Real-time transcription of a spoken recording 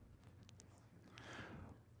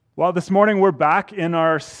Well, this morning we're back in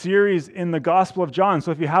our series in the Gospel of John.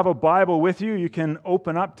 So if you have a Bible with you, you can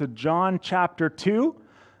open up to John chapter 2.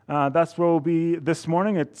 That's where we'll be this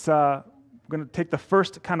morning. It's we're going to take the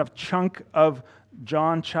first kind of chunk of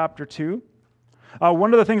John chapter 2.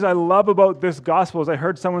 One of the things I love about this gospel, as I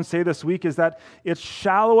heard someone say this week, is that it's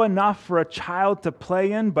shallow enough for a child to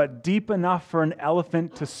play in, but deep enough for an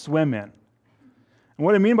elephant to swim in. And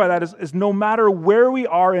what I mean by that is no matter where we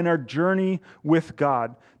are in our journey with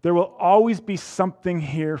God, there will always be something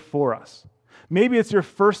here for us. Maybe it's your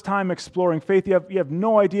first time exploring faith. You have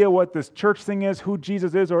no idea what this church thing is, who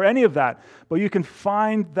Jesus is, or any of that, but you can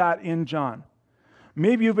find that in John.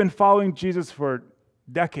 Maybe you've been following Jesus for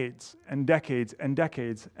decades and decades and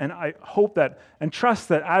decades, and I hope that and trust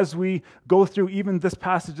that as we go through even this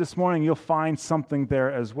passage this morning, you'll find something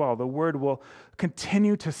there as well. The Word will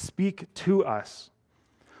continue to speak to us.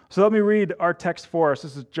 So let me read our text for us.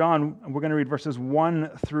 This is John, and we're going to read verses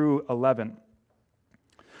 1 through 11.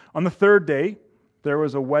 On the third day, there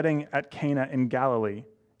was a wedding at Cana in Galilee,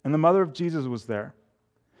 and the mother of Jesus was there.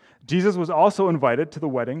 Jesus was also invited to the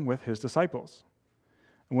wedding with his disciples.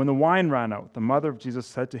 And when the wine ran out, the mother of Jesus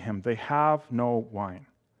said to him, "They have no wine."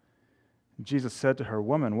 And Jesus said to her,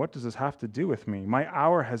 "Woman, what does this have to do with me? My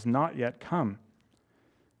hour has not yet come."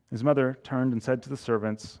 His mother turned and said to the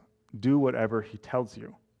servants, "Do whatever he tells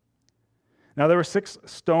you." Now there were 6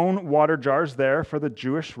 stone water jars there for the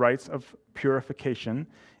Jewish rites of purification,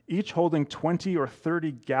 each holding 20 or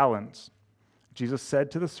 30 gallons. Jesus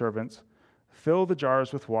said to the servants, "Fill the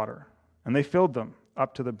jars with water." And they filled them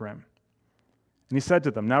up to the brim. And he said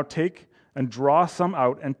to them, "Now take and draw some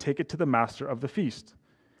out and take it to the master of the feast."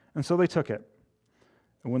 And so they took it.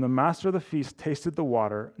 And when the master of the feast tasted the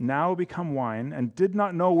water, now become wine, and did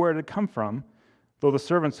not know where it had come from, though the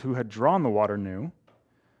servants who had drawn the water knew,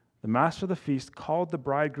 the master of the feast called the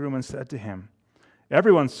bridegroom and said to him,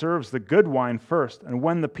 "Everyone serves the good wine first, and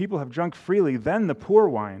when the people have drunk freely, then the poor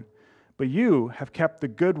wine. But you have kept the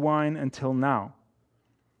good wine until now."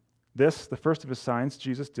 This, the first of his signs,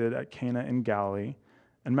 Jesus did at Cana in Galilee,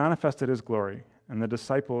 and manifested his glory, and the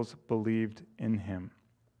disciples believed in him.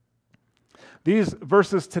 These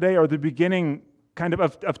verses today are the beginning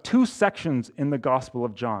of 2 sections in the Gospel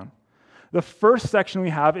of John. The first section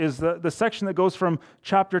we have is the section that goes from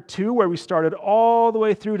chapter 2, where we started, all the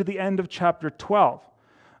way through to the end of chapter 12.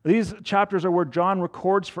 These chapters are where John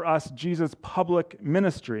records for us Jesus' public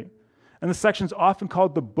ministry. And the section is often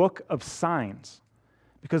called the Book of Signs,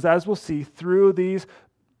 because as we'll see, through these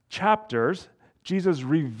chapters, Jesus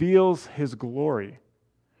reveals his glory.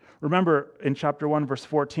 Remember in chapter 1, verse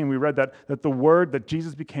 14, we read that the Word, that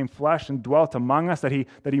Jesus became flesh and dwelt among us, that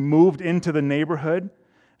he moved into the neighborhood.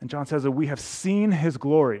 And John says that we have seen his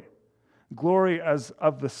glory as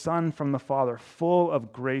of the Son from the Father, full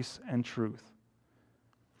of grace and truth.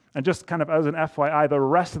 And just kind of as an FYI, the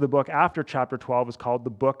rest of the book after chapter 12 is called the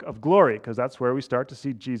Book of Glory, because that's where we start to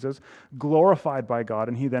see Jesus glorified by God,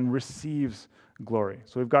 and he then receives glory.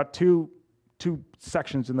 So we've got two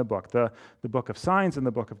sections in the book, the Book of Signs and the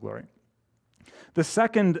Book of Glory. The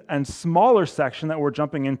second and smaller section that we're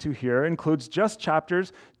jumping into here includes just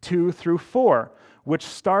chapters 2 through 4, which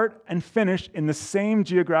start and finish in the same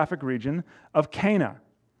geographic region of Cana.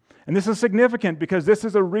 And this is significant because this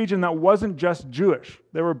is a region that wasn't just Jewish.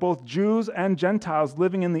 There were both Jews and Gentiles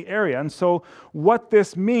living in the area. And so what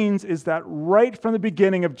this means is that right from the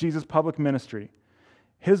beginning of Jesus' public ministry,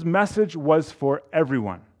 his message was for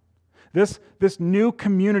everyone. This new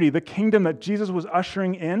community, the kingdom that Jesus was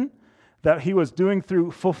ushering in, that he was doing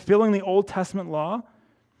through fulfilling the Old Testament law,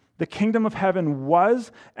 the kingdom of heaven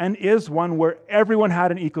was and is one where everyone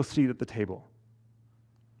had an equal seat at the table.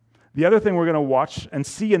 The other thing we're going to watch and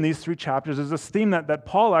see in these 3 chapters is this theme that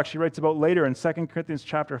Paul actually writes about later in 2 Corinthians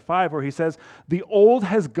chapter 5, where he says, "The old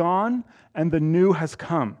has gone and the new has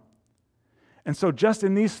come." And so just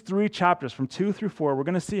in these 3 chapters, from 2 through 4, we're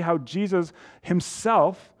going to see how Jesus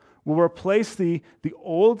himself will replace the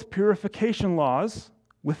old purification laws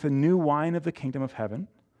with the new wine of the kingdom of heaven.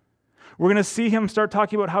 We're going to see him start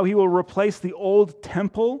talking about how he will replace the old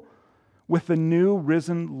temple with the new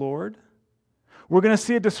risen Lord. We're going to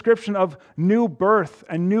see a description of new birth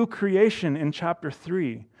and new creation in chapter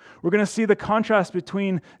 3. We're going to see the contrast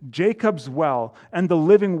between Jacob's well and the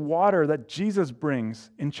living water that Jesus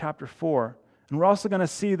brings in chapter 4. And we're also going to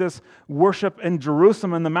see this worship in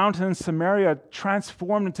Jerusalem and the mountain in Samaria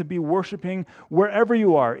transformed into be worshiping wherever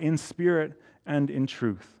you are, in spirit and in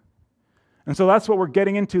truth. And so that's what we're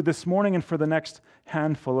getting into this morning and for the next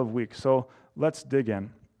handful of weeks. So let's dig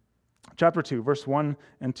in. Chapter 2, verse 1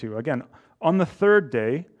 and 2. Again, on the third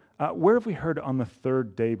day, where have we heard on the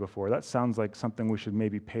third day before? That sounds like something we should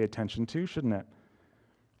maybe pay attention to, shouldn't it?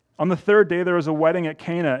 On the third day, there was a wedding at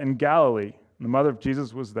Cana in Galilee. The mother of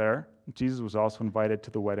Jesus was there. Jesus was also invited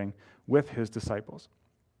to the wedding with his disciples.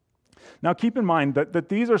 Now, keep in mind that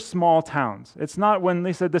these are small towns. It's not, when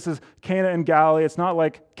they said this is Cana in Galilee, it's not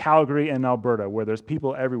like Calgary and Alberta, where there's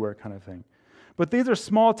people everywhere kind of thing. But these are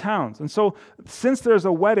small towns. And so, since there's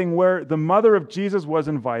a wedding where the mother of Jesus was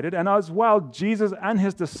invited, and as well, Jesus and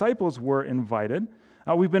his disciples were invited,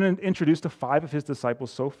 we've been introduced to 5 of his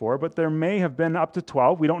disciples so far, but there may have been up to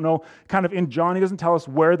 12. We don't know, kind of in John, he doesn't tell us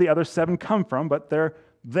where the other 7 come from, but they're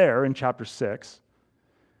there in chapter 6.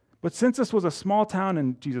 But since this was a small town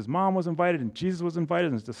and Jesus' mom was invited and Jesus was invited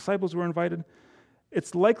and his disciples were invited,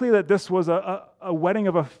 it's likely that this was a wedding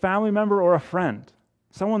of a family member or a friend,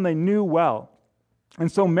 someone they knew well.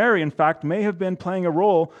 And so Mary, in fact, may have been playing a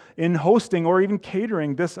role in hosting or even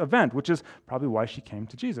catering this event, which is probably why she came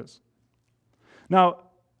to Jesus. Now,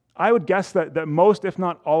 I would guess that most, if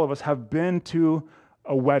not all of us, have been to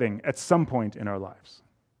a wedding at some point in our lives.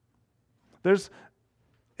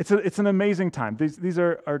 It's an amazing time. These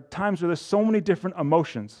are times where there's so many different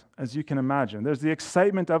emotions, as you can imagine. There's the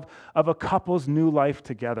excitement of a couple's new life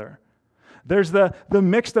together. There's the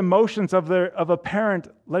mixed emotions of a parent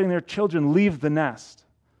letting their children leave the nest.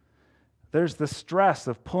 There's the stress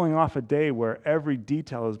of pulling off a day where every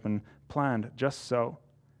detail has been planned just so.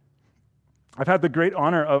 I've had the great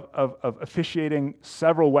honor of officiating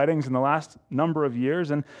several weddings in the last number of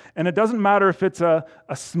years, and it doesn't matter if it's a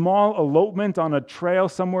small elopement on a trail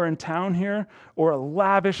somewhere in town here or a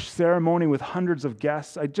lavish ceremony with hundreds of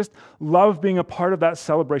guests. I just love being a part of that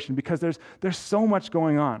celebration because there's so much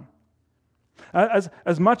going on.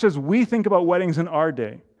 As much as we think about weddings in our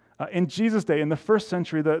day, in Jesus' day, in the first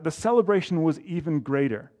century, the celebration was even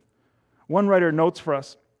greater. One writer notes for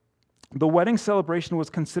us, the wedding celebration was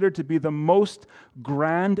considered to be the most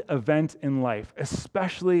grand event in life,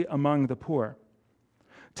 especially among the poor.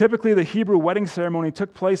 Typically, the Hebrew wedding ceremony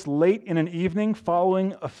took place late in an evening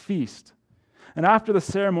following a feast. And after the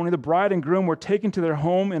ceremony, the bride and groom were taken to their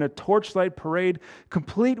home in a torchlight parade,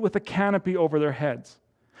 complete with a canopy over their heads.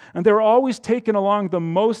 And they were always taken along the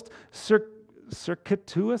most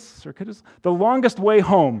circuitous, the longest way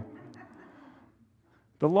home.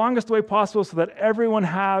 The longest way possible so that everyone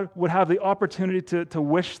would have the opportunity to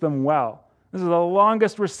wish them well. This is the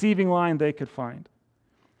longest receiving line they could find.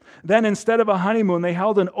 Then instead of a honeymoon, they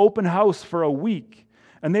held an open house for a week.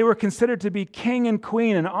 And they were considered to be king and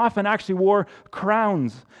queen and often actually wore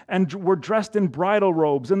crowns and were dressed in bridal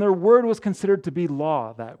robes. And their word was considered to be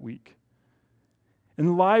law that week.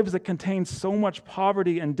 In lives that contained so much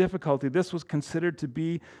poverty and difficulty, this was considered to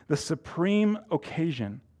be the supreme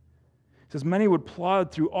occasion. It says many would plod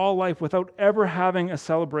through all life without ever having a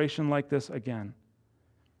celebration like this again.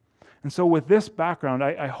 And so with this background,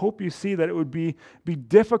 I hope you see that it would be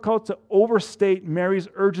difficult to overstate Mary's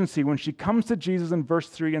urgency when she comes to Jesus in verse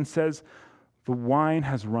 3 and says, the wine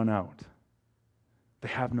has run out. They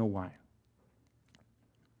have no wine.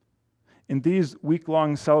 In these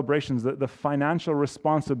week-long celebrations, the financial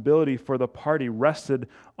responsibility for the party rested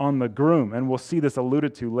on the groom, and we'll see this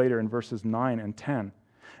alluded to later in verses 9 and 10.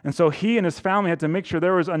 And so he and his family had to make sure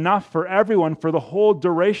there was enough for everyone for the whole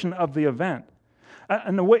duration of the event.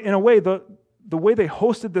 And in a way, the way they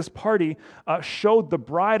hosted this party showed the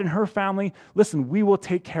bride and her family, listen, we will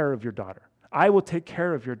take care of your daughter. I will take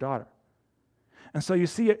care of your daughter. And so you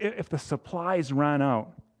see, if the supplies ran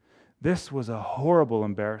out, this was a horrible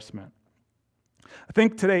embarrassment. I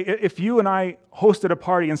think today, if you and I hosted a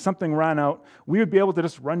party and something ran out, we would be able to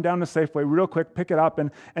just run down to Safeway real quick, pick it up,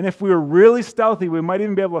 and if we were really stealthy, we might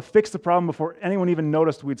even be able to fix the problem before anyone even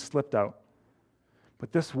noticed we'd slipped out.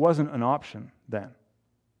 But this wasn't an option then.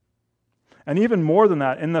 And even more than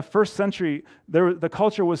that, in the first century, the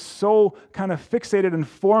culture was so kind of fixated and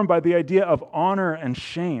formed by the idea of honor and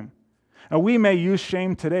shame. Now, we may use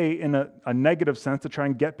shame today in a negative sense to try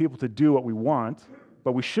and get people to do what we want,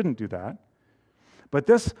 but we shouldn't do that. But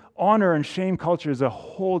this honor and shame culture is a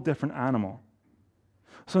whole different animal.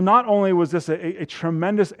 So not only was this a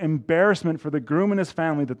tremendous embarrassment for the groom and his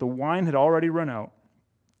family that the wine had already run out,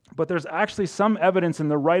 but there's actually some evidence in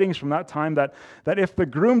the writings from that time that if the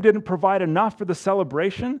groom didn't provide enough for the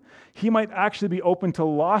celebration, he might actually be open to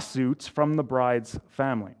lawsuits from the bride's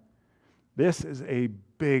family. This is a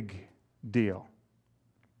big deal.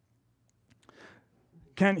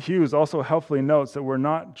 Kent Hughes also helpfully notes that we're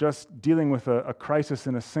not just dealing with a crisis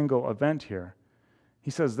in a single event here.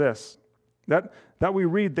 He says this, that we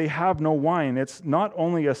read, they have no wine. It's not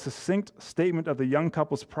only a succinct statement of the young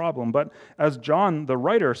couple's problem, but as John, the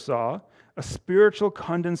writer, saw, a spiritual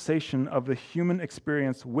condensation of the human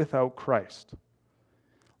experience without Christ.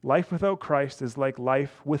 Life without Christ is like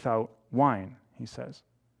life without wine, he says.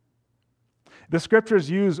 The scriptures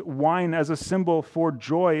use wine as a symbol for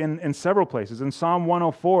joy in several places. In Psalm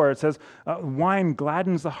 104, it says, wine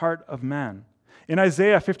gladdens the heart of man. In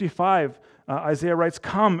Isaiah 55, Isaiah writes,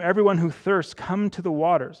 "Come, everyone who thirsts, come to the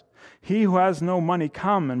waters. He who has no money,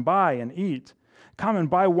 come and buy and eat. Come and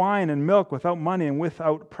buy wine and milk without money and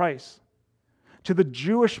without price." To the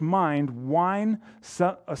Jewish mind, wine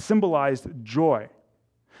symbolized joy.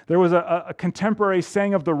 There was a contemporary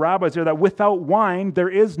saying of the rabbis there that without wine, there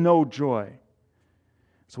is no joy.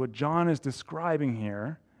 So what John is describing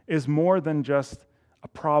here is more than just a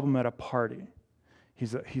problem at a party.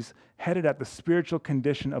 He's headed at the spiritual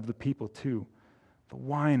condition of the people too. The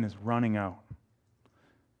wine is running out.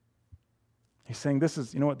 He's saying this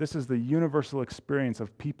is the universal experience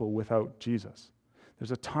of people without Jesus. There's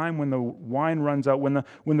a time when the wine runs out,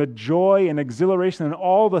 when the joy and exhilaration and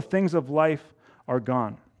all the things of life are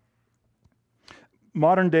gone.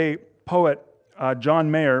 Modern day poet John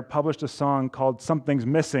Mayer published a song called "Something's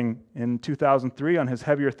Missing" in 2003 on his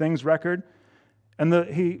Heavier Things record. And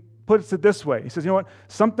he puts it this way. He says,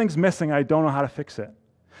 something's missing, I don't know how to fix it.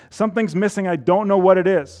 Something's missing, I don't know what it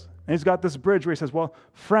is. And he's got this bridge where he says,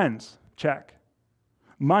 friends, check.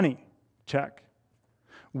 Money, check.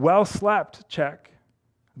 Well slept, check.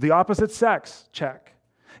 The opposite sex, check.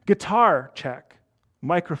 Guitar, check.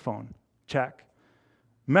 Microphone, check.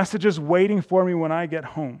 Messages waiting for me when I get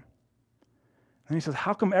home. And he says,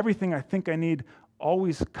 how come everything I think I need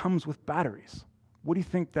always comes with batteries? What do you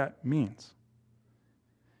think that means?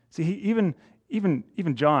 See,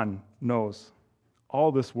 even John knows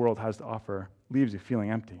all this world has to offer leaves you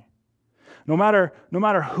feeling empty. No matter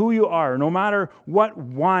who you are, no matter what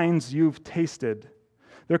wines you've tasted,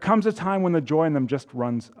 there comes a time when the joy in them just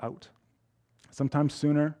runs out. Sometimes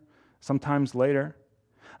sooner, sometimes later.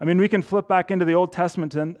 I mean, we can flip back into the Old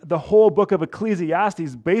Testament, and the whole book of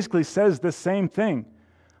Ecclesiastes basically says the same thing.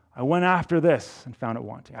 I went after this and found it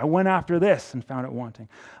wanting. I went after this and found it wanting.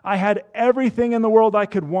 I had everything in the world I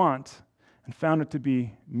could want and found it to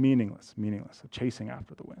be meaningless, chasing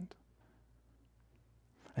after the wind.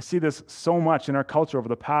 I see this so much in our culture over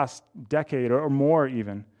the past decade or more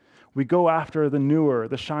even. We go after the newer,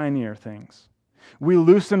 the shinier things. We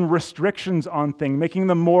loosen restrictions on things, making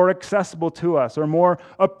them more accessible to us or more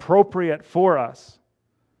appropriate for us.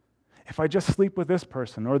 If I just sleep with this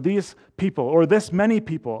person or these people or this many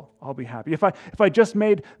people, I'll be happy. If I just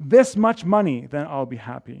made this much money, then I'll be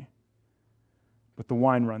happy. But the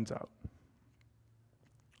wine runs out.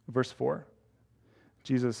 Verse 4,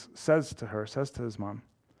 Jesus says to his mom,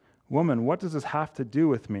 "Woman, what does this have to do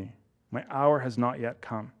with me? My hour has not yet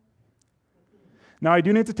come." Now, I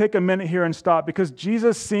do need to take a minute here and stop because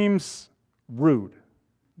Jesus seems rude,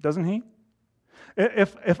 doesn't he?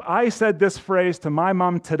 If I said this phrase to my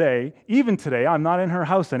mom today, even today, I'm not in her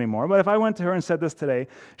house anymore, but if I went to her and said this today,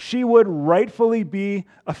 she would rightfully be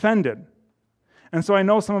offended. And so I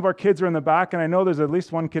know some of our kids are in the back, and I know there's at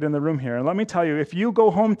least one kid in the room here. And let me tell you, if you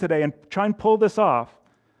go home today and try and pull this off,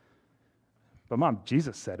 but Mom,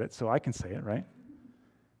 Jesus said it, so I can say it, right?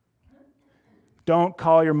 Don't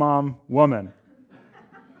call your mom woman.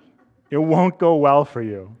 It won't go well for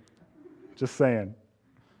you. Just saying.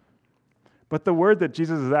 But the word that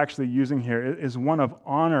Jesus is actually using here is one of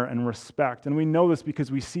honor and respect. And we know this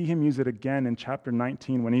because we see him use it again in chapter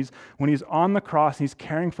 19 when he's on the cross, he's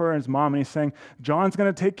caring for his mom, and he's saying, John's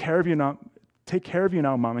going to take care of you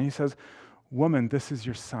now, Mom. And he says, woman, this is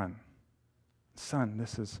your son. Son,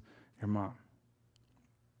 this is your mom.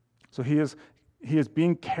 So he is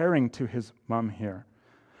being caring to his mom here.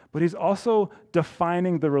 But he's also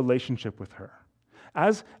defining the relationship with her.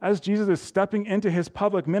 As Jesus is stepping into his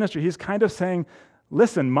public ministry, he's kind of saying,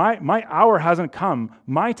 listen, my hour hasn't come.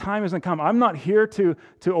 My time hasn't come. I'm not here to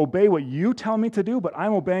obey what you tell me to do, but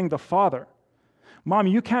I'm obeying the Father. Mom,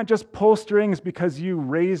 you can't just pull strings because you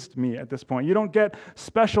raised me at this point. You don't get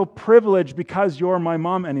special privilege because you're my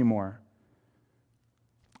mom anymore.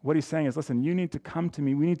 What he's saying is, listen, you need to come to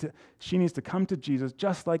me. She needs to come to Jesus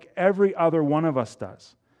just like every other one of us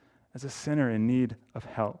does, as a sinner in need of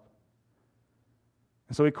help.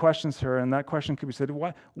 And so he questions her, and that question could be said,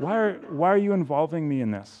 why are you involving me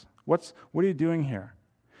in this? What are you doing here?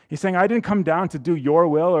 He's saying, I didn't come down to do your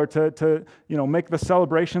will or to make the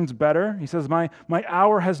celebrations better. He says, my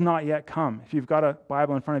hour has not yet come. If you've got a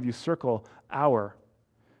Bible in front of you, circle hour.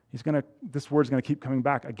 This word's going to keep coming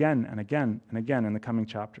back again and again and again in the coming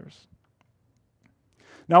chapters.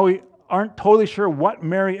 Now, we aren't totally sure what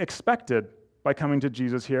Mary expected by coming to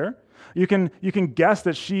Jesus here. You can guess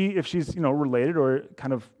that if she's related or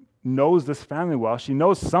kind of knows this family well, she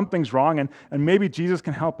knows something's wrong and maybe Jesus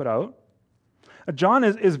can help it out. John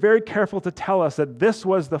is very careful to tell us that this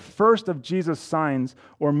was the first of Jesus' signs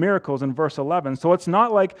or miracles in verse 11. So it's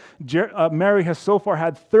not like Mary has so far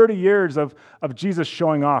had 30 years of Jesus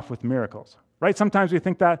showing off with miracles, right? Sometimes we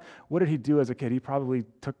think that, what did he do as a kid? He probably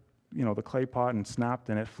took the clay pot and snapped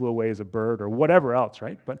and it flew away as a bird or whatever else,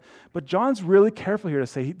 right? But John's really careful here to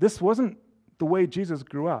say this wasn't the way Jesus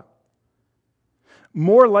grew up.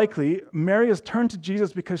 More likely, Mary has turned to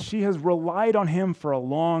Jesus because she has relied on him for a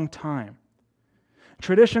long time.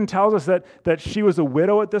 Tradition tells us that she was a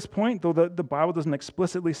widow at this point, though the Bible doesn't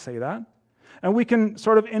explicitly say that. And we can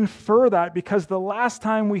sort of infer that because the last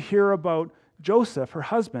time we hear about Joseph, her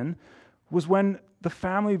husband, was when the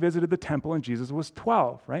family visited the temple and Jesus was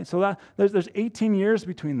 12, right? So there's 18 years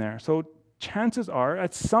between there. So chances are,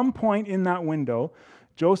 at some point in that window,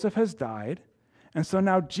 Joseph has died. And so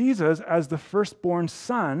now Jesus, as the firstborn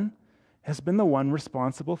son, has been the one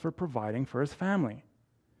responsible for providing for his family.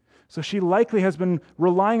 So she likely has been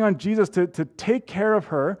relying on Jesus to take care of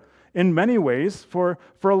her in many ways for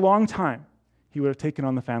a long time. He would have taken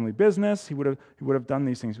on the family business. He would have done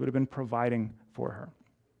these things. He would have been providing for her.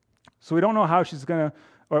 So we don't know how she's going to,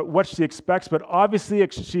 or what she expects, but obviously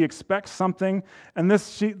she expects something. And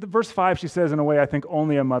verse 5, she says in a way I think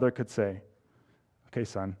only a mother could say, okay,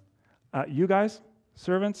 son, you guys,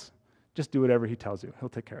 servants, just do whatever he tells you. He'll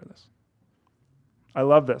take care of this. I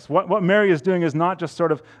love this. What Mary is doing is not just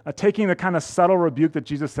sort of taking the kind of subtle rebuke that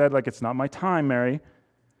Jesus said, like, it's not my time, Mary,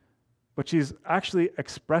 but she's actually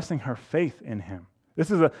expressing her faith in him. This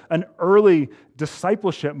is an early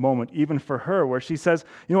discipleship moment even for her where she says,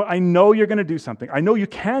 I know you're going to do something. I know you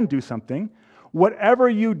can do something. Whatever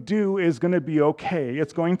you do is going to be okay.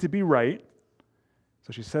 It's going to be right.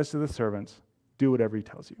 So she says to the servants, do whatever he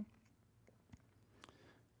tells you.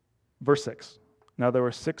 Verse 6. Now there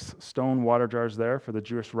were 6 stone water jars there for the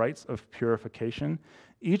Jewish rites of purification,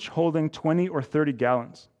 each holding 20 or 30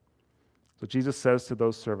 gallons. So Jesus says to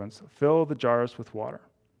those servants, fill the jars with water.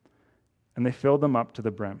 And they filled them up to the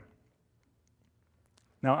brim.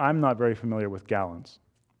 Now, I'm not very familiar with gallons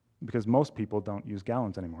because most people don't use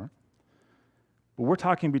gallons anymore. But we're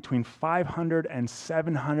talking between 500 and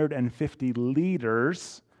 750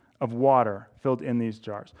 liters of water filled in these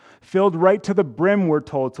jars. Filled right to the brim, we're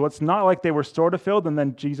told. So it's not like they were sort of filled and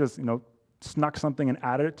then Jesus, snuck something and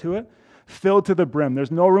added it to it. Filled to the brim.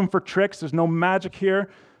 There's no room for tricks. There's no magic here.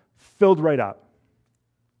 Filled right up.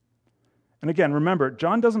 And again, remember,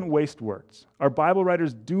 John doesn't waste words. Our Bible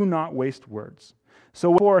writers do not waste words.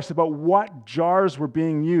 So for us about what jars were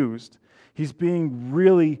being used, he's being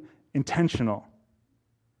really intentional.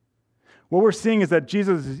 What we're seeing is that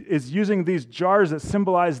Jesus is using these jars that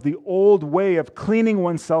symbolize the old way of cleaning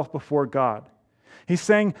oneself before God. He's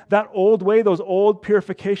saying that old way, those old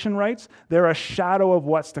purification rites, they're a shadow of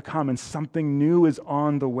what's to come, and something new is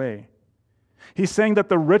on the way. He's saying that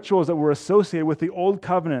the rituals that were associated with the old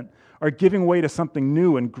covenant are giving way to something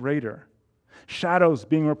new and greater. Shadows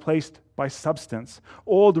being replaced by substance.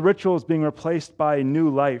 Old rituals being replaced by new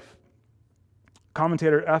life.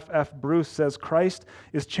 Commentator F.F. Bruce says Christ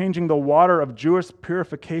is changing the water of Jewish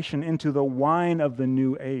purification into the wine of the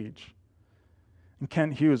new age. And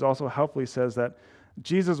Kent Hughes also helpfully says that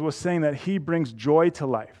Jesus was saying that he brings joy to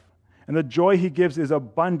life. And the joy he gives is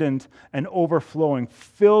abundant and overflowing,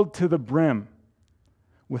 filled to the brim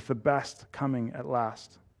with the best coming at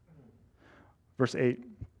last. Verse 8,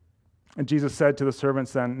 and Jesus said to the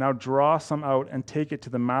servants then, now draw some out and take it to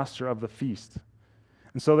the master of the feast.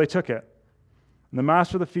 And so they took it. And the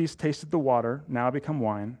master of the feast tasted the water, now become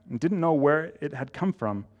wine, and didn't know where it had come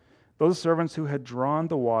from. Those servants who had drawn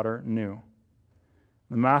the water knew.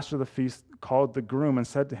 The master of the feast called the groom and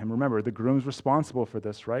said to him, remember, the groom's responsible for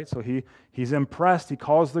this, right? So he's impressed. He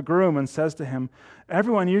calls the groom and says to him,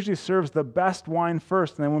 everyone usually serves the best wine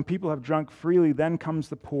first, and then when people have drunk freely, then comes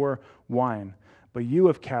the poor wine. But you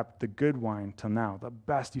have kept the good wine till now, the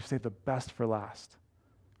best. You've saved the best for last.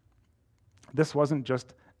 This wasn't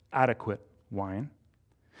just adequate wine.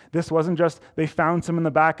 This wasn't just they found some in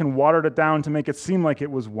the back and watered it down to make it seem like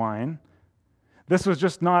it was wine. This was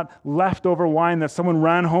just not leftover wine that someone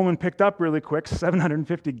ran home and picked up really quick,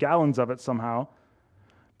 750 gallons of it somehow.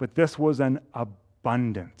 But this was an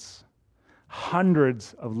abundance.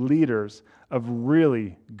 Hundreds of liters of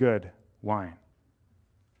really good wine.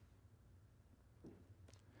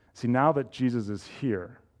 See, now that Jesus is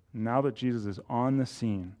here, now that Jesus is on the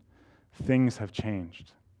scene, things have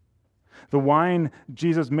changed. The wine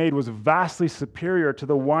Jesus made was vastly superior to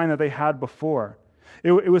the wine that they had before.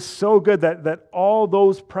 It was so good that all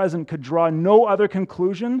those present could draw no other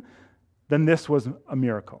conclusion than this was a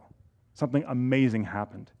miracle. Something amazing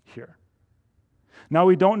happened here. Now,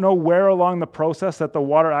 we don't know where along the process that the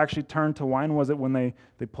water actually turned to wine. Was it when they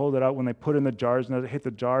pulled it out, when they put it in the jars, and as it hit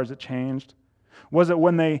the jars, it changed? Was it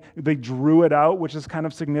when they drew it out, which is kind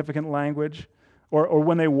of significant language? Or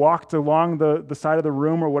when they walked along the side of the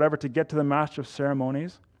room or whatever to get to the master of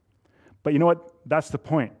ceremonies? But you know what? That's the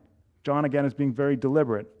point. John, again, is being very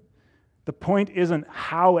deliberate. The point isn't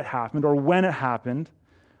how it happened or when it happened,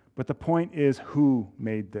 but the point is who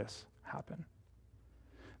made this happen.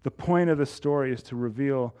 The point of the story is to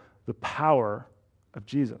reveal the power of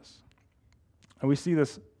Jesus. And we see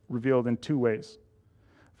this revealed in two ways.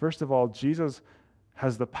 First of all, Jesus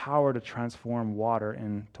has the power to transform water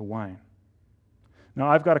into wine. Now,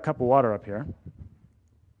 I've got a cup of water up here.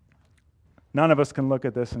 None of us can look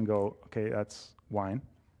at this and go, okay, that's wine.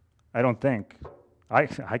 I don't think. I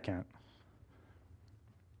can't.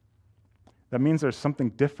 That means there's something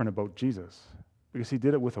different about Jesus because he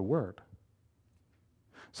did it with a word.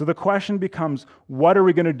 So the question becomes, what are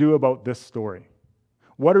we going to do about this story?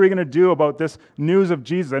 What are we going to do about this news of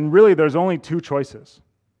Jesus? And really, there's only two choices.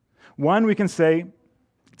 One, we can say,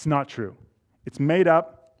 it's not true. It's made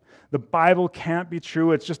up. The Bible can't be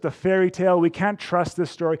true. It's just a fairy tale. We can't trust this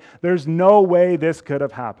story. There's no way this could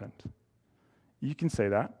have happened. You can say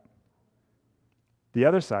that. The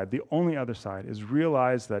other side, the only other side, is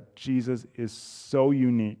realize that Jesus is so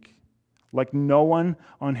unique, like no one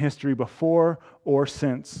on history before or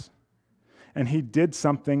since. And he did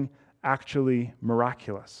something actually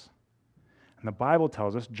miraculous. And the Bible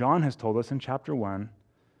tells us, John has told us in chapter 1,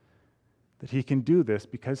 that he can do this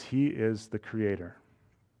because he is the creator.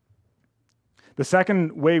 The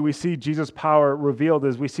second way we see Jesus' power revealed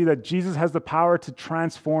is we see that Jesus has the power to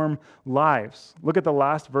transform lives. Look at the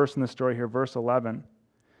last verse in the story here, verse 11.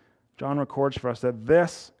 John records for us that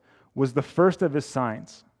this was the first of his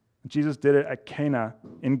signs. Jesus did it at Cana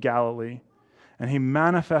in Galilee, and he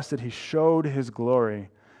manifested, he showed his glory,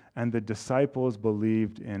 and the disciples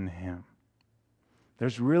believed in him.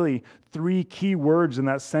 There's really three key words in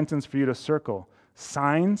that sentence for you to circle: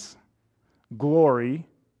 signs, glory,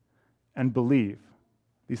 and believe.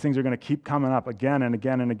 These things are going to keep coming up again and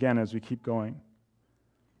again and again as we keep going.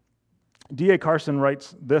 D.A. Carson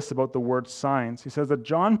writes this about the word signs. He says that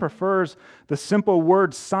John prefers the simple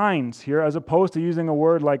word signs here as opposed to using a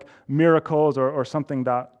word like miracles or something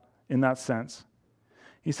that in that sense.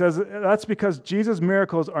 He says that's because Jesus'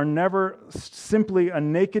 miracles are never simply a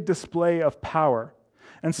naked display of power,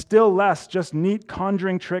 and still less just neat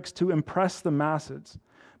conjuring tricks to impress the masses,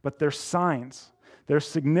 but they're signs. They're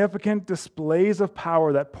significant displays of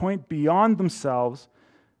power that point beyond themselves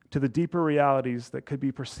to the deeper realities that could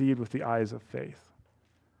be perceived with the eyes of faith.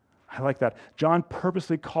 I like that. John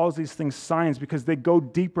purposely calls these things signs because they go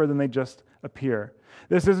deeper than they just appear.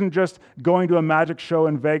 This isn't just going to a magic show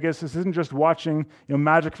in Vegas. This isn't just watching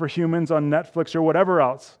Magic for Humans on Netflix or whatever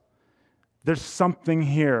else. There's something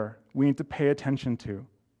here we need to pay attention to.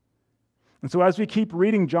 And so as we keep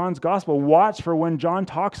reading John's gospel, watch for when John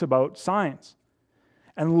talks about signs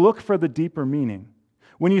and look for the deeper meaning.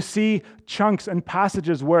 When you see chunks and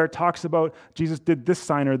passages where it talks about Jesus did this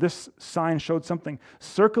sign or this sign showed something,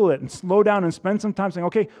 circle it and slow down and spend some time saying,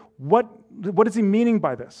 okay, what is he meaning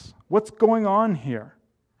by this? What's going on here?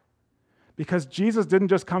 Because Jesus didn't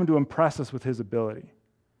just come to impress us with his ability,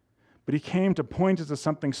 but he came to point us to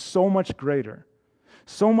something so much greater,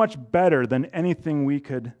 so much better than anything we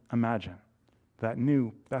could imagine. That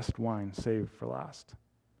new best wine saved for last.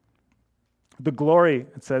 The glory,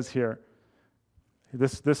 it says here,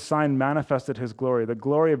 this sign manifested his glory. The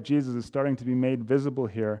glory of Jesus is starting to be made visible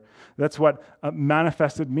here. That's what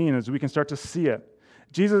manifested means, is we can start to see it.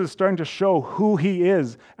 Jesus is starting to show who he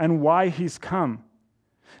is and why he's come.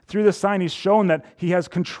 Through the sign, he's shown that he has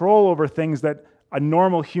control over things that a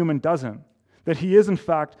normal human doesn't, that he is, in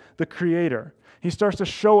fact, the creator. He starts to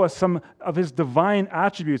show us some of his divine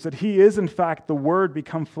attributes, that he is, in fact, the Word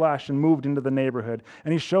become flesh and moved into the neighborhood.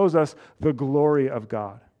 And he shows us the glory of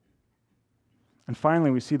God. And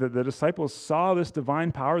finally, we see that the disciples saw this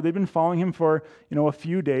divine power. They've been following him for, a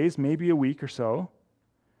few days, maybe a week or so.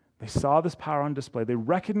 They saw this power on display. They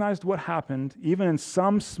recognized what happened, even in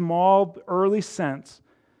some small, early sense,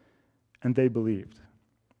 and they believed.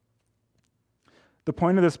 The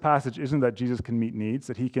point of this passage isn't that Jesus can meet needs,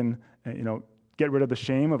 that he can, get rid of the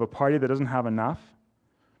shame of a party that doesn't have enough.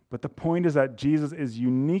 But the point is that Jesus is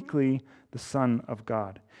uniquely the Son of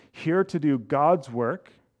God, here to do God's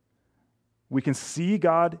work. We can see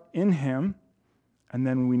God in him, and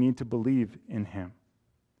then we need to believe in him.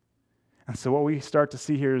 And so what we start to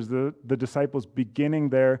see here is the disciples beginning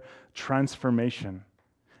their transformation,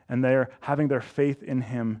 and they're having their faith in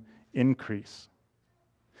him increase.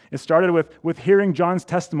 It started with hearing John's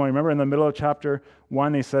testimony. Remember in the middle of chapter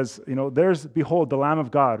 1, he says, there's, behold, the Lamb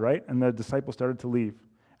of God, right? And the disciples started to leave.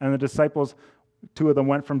 And the disciples, 2 of them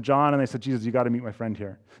went from John and they said, Jesus, you got to meet my friend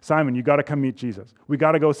here. Simon, you got to come meet Jesus. We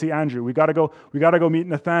got to go see Andrew. We got to go meet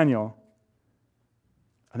Nathaniel.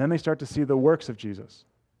 And then they start to see the works of Jesus.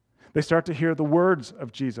 They start to hear the words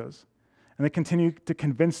of Jesus. And they continue to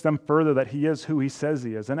convince them further that he is who he says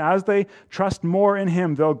he is. And as they trust more in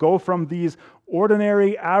him, they'll go from these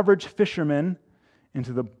ordinary, average fishermen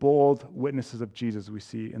into the bold witnesses of Jesus we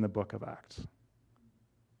see in the book of Acts.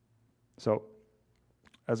 So,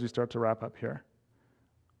 as we start to wrap up here,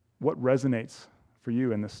 what resonates for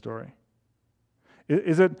you in this story?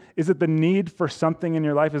 Is it the need for something in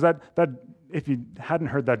your life? Is that if you hadn't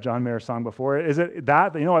heard that John Mayer song before, is it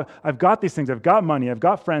that I've got these things, I've got money, I've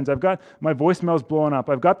got friends, I've got my voicemails blowing up,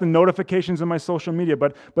 I've got the notifications on my social media,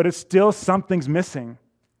 but it's still something's missing?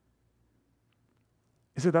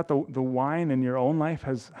 Is it that the wine in your own life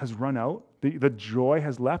has run out? The joy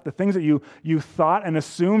has left? The things that you thought and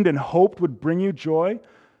assumed and hoped would bring you joy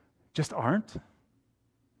just aren't?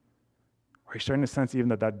 Or are you starting to sense even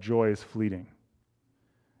that joy is fleeting?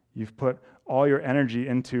 You've put all your energy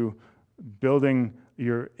into building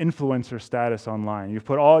your influencer status online. You've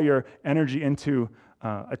put all your energy into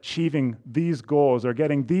achieving these goals or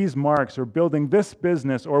getting these marks or building this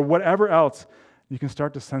business or whatever else. You can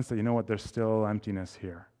start to sense that, there's still emptiness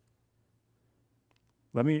here.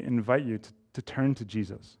 Let me invite you to turn to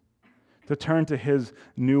Jesus, to turn to his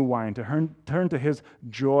new wine, to turn to his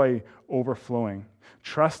joy overflowing.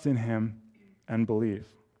 Trust in him and believe.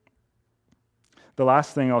 The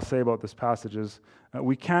last thing I'll say about this passage is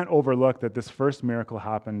we can't overlook that this first miracle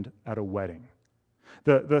happened at a wedding.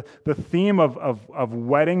 The theme of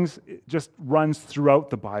weddings just runs throughout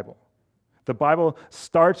the Bible. The Bible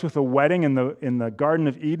starts with a wedding in the Garden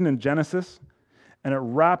of Eden in Genesis, and it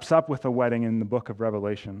wraps up with a wedding in the book of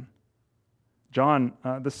Revelation. John,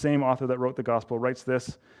 the same author that wrote the gospel, writes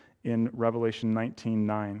this in Revelation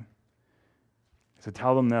 19:9. He said,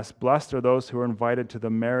 tell them this, blessed are those who are invited to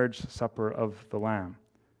the marriage supper of the Lamb.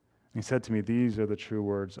 And he said to me, these are the true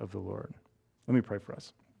words of the Lord. Let me pray for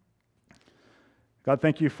us. God,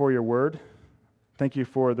 thank you for your word. Thank you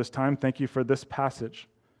for this time. Thank you for this passage.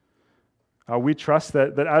 We trust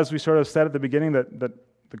that as we sort of said at the beginning, that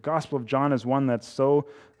the Gospel of John is one that's so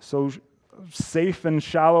safe and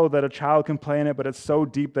shallow that a child can play in it, but it's so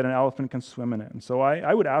deep that an elephant can swim in it. And so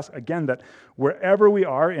I would ask again that wherever we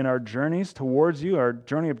are in our journeys towards you, our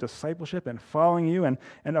journey of discipleship and following you and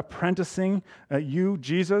apprenticing you,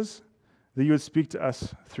 Jesus, that you would speak to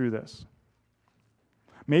us through this.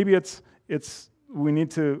 Maybe it's we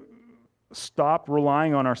need to stop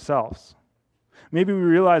relying on ourselves. Maybe we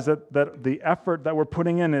realize that the effort that we're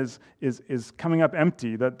putting in is coming up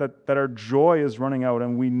empty, that our joy is running out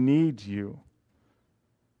and we need you.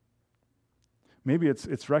 Maybe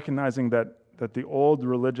it's recognizing that the old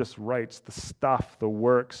religious rites, the stuff, the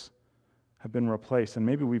works have been replaced, and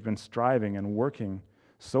maybe we've been striving and working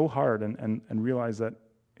so hard and realize that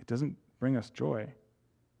it doesn't bring us joy.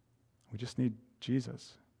 We just need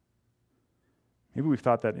Jesus. Maybe we've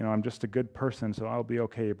thought that, I'm just a good person, so I'll be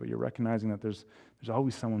okay, but you're recognizing that there's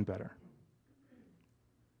always someone better.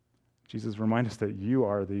 Jesus, remind us that you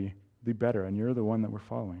are the better, and you're the one that we're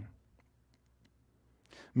following.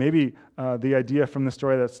 Maybe the idea from the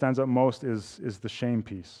story that stands out most is the shame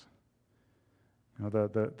piece.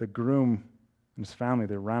 The groom and his family,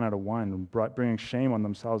 they ran out of wine and bringing shame on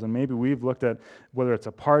themselves, and maybe we've looked at whether it's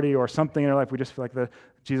a party or something in our life, we just feel like,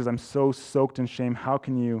 Jesus, I'm so soaked in shame, how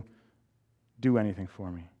can you do anything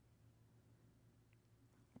for me?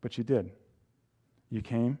 But you did. You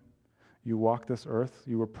came, you walked this earth,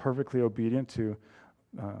 you were perfectly obedient to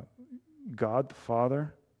God the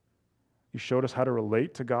Father. You showed us how to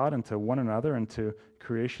relate to God and to one another and to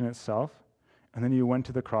creation itself. And then you went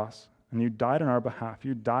to the cross and you died on our behalf.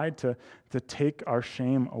 You died to take our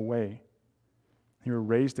shame away. You were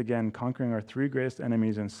raised again, conquering our three greatest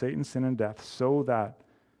enemies in Satan, sin, and death, so that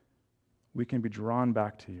we can be drawn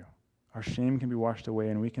back to you. Our shame can be washed away,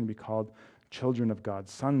 and we can be called children of God,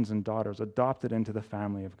 sons and daughters, adopted into the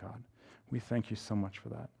family of God. We thank you so much for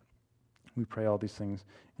that. We pray all these things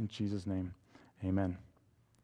in Jesus' name. Amen.